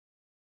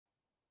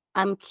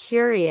I'm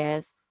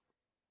curious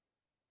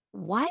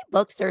why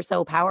books are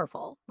so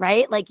powerful,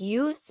 right? Like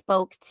you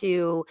spoke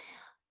to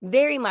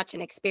very much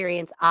an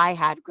experience I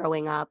had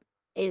growing up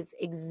is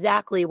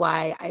exactly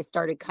why I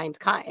started Kind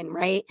Cotton,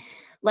 right?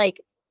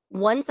 Like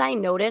once I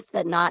noticed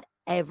that not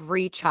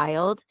every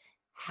child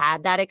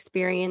had that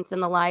experience in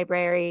the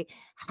library,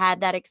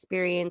 had that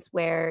experience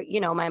where,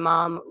 my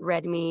mom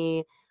read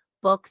me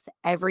books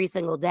every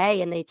single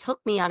day and they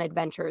took me on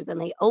adventures and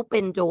they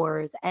opened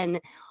doors and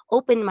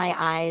opened my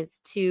eyes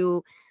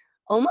to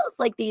almost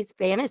like these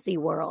fantasy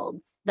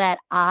worlds that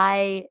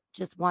I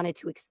just wanted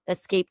to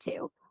escape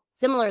to,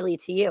 similarly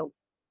to you.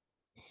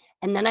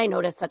 And then I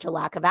noticed such a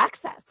lack of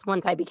access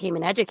once I became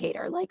an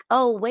educator. Like,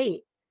 oh,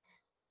 wait,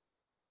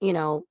 you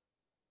know,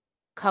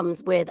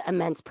 comes with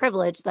immense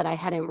privilege that I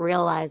hadn't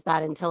realized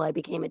that until I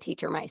became a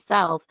teacher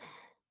myself,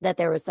 that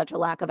there was such a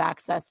lack of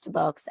access to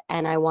books.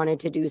 And I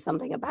wanted to do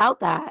something about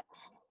that.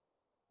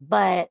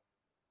 But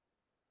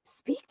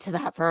speak to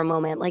that for a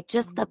moment, like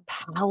just the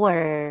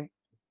power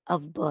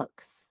of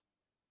books.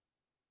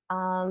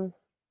 Um,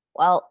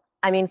 well,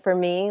 I mean, for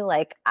me,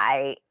 like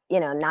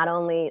not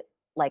only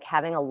like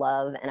having a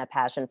love and a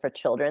passion for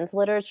children's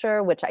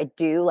literature, which I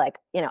do, like,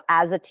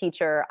 as a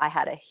teacher, I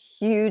had a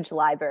huge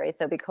library.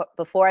 So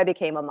before I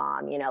became a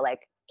mom,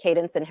 like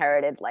Cadence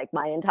inherited like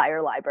my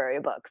entire library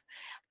of books.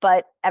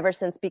 But ever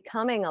since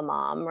becoming a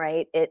mom,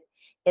 right,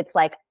 it's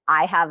like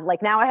I have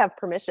like now I have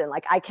permission,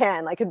 like I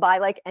can buy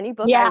like any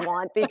book I Yeah.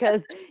 want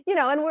because,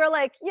 and we're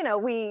like,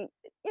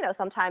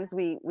 sometimes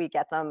we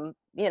get them,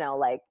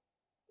 like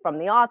from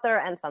the author,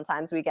 and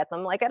sometimes we get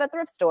them like at a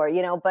thrift store,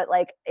 but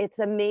like it's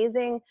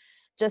amazing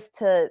just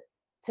to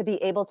be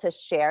able to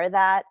share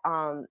that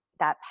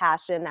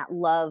passion, that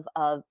love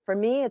of, for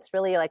me it's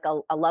really like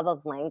a love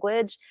of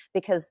language,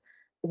 because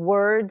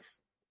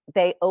words,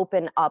 they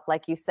open up,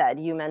 like you said,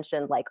 you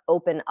mentioned like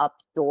open up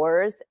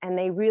doors, and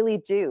they really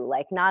do,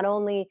 like not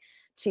only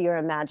to your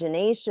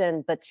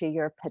imagination but to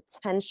your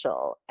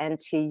potential and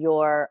to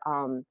your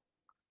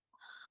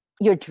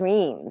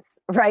dreams,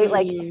 right?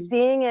 Like Mhm.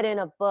 seeing it in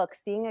a book,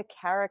 seeing a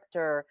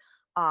character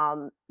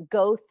um,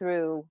 go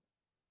through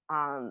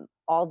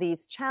all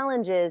these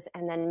challenges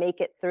and then make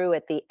it through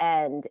at the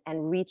end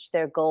and reach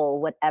their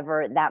goal,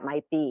 whatever that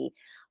might be,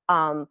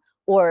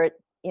 or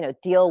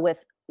deal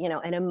with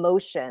an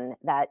emotion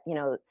that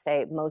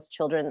say most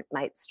children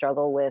might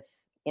struggle with,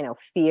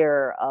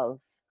 fear of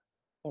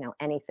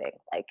anything,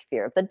 like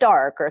fear of the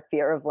dark or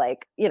fear of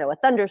like a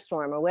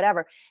thunderstorm or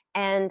whatever.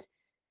 And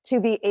to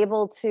be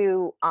able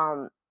to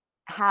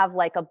have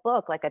like a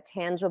book, like a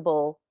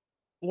tangible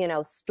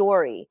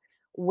story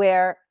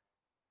where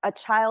a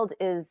child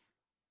is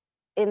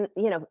in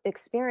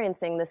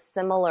experiencing this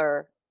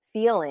similar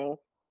feeling,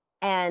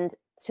 and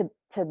to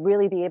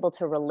really be able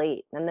to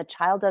relate, and the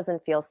child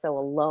doesn't feel so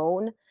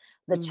alone,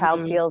 the child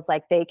Mhm. feels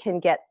like they can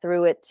get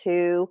through it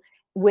too,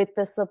 with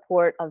the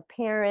support of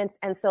parents.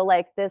 And so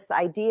like this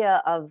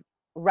idea of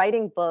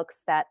writing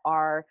books that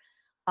are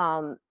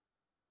um,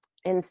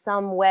 in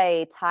some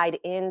way tied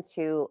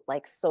into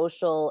like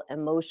social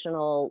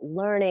emotional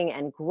learning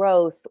and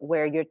growth,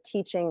 where you're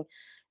teaching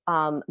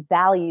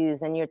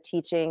values and you're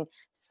teaching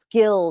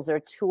skills or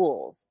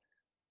tools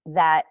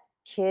that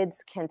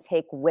kids can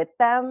take with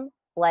them,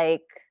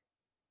 like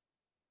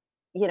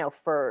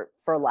for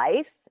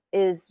life,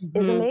 is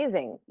Mhm.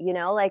 amazing.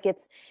 Like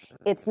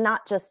it's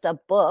not just a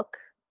book.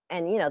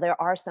 And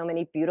there are so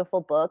many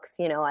beautiful books.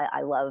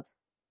 I love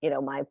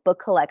my book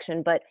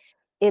collection, but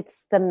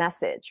it's the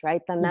message,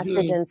 right? The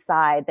message Mhm.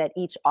 inside that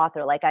each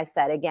author, like I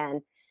said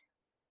again,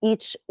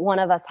 each one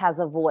of us has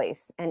a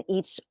voice, and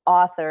each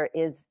author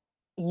is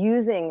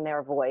using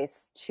their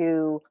voice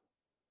to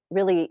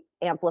really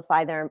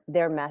amplify their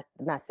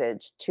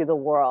message to the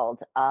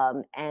world.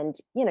 And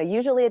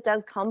usually it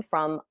does come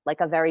from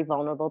like a very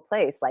vulnerable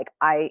place. Like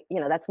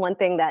that's one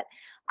thing that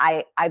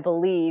I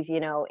believe,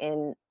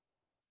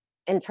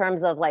 in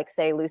terms of like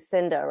say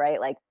Lucinda,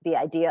 right? Like the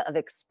idea of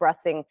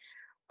expressing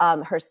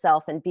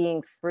herself and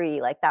being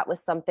free. Like that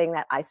was something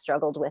that I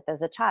struggled with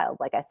as a child.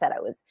 Like I said,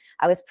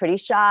 I was pretty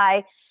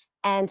shy.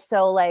 And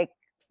so like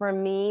for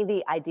me,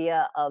 the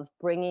idea of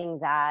bringing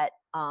that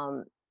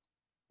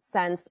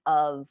sense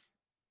of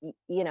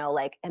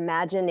like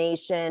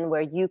imagination,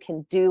 where you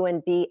can do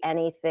and be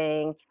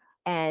anything,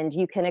 and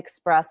you can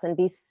express and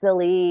be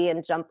silly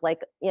and jump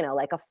like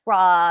a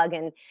frog,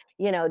 and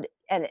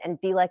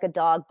and be like a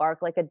dog,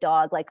 bark like a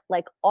dog,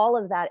 like all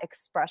of that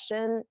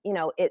expression,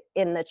 it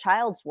in the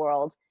child's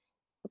world.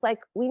 It's like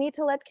we need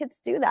to let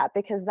kids do that,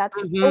 because that's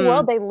the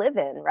world Mhm. they live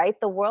in, right?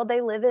 The world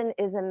they live in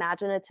is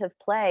imaginative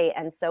play.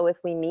 And so if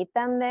we meet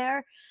them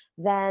there,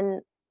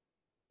 then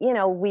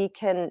we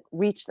can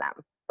reach them,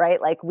 right?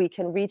 Like we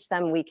can reach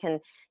them, we can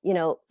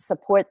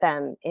support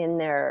them in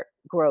their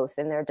growth,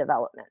 in their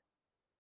development.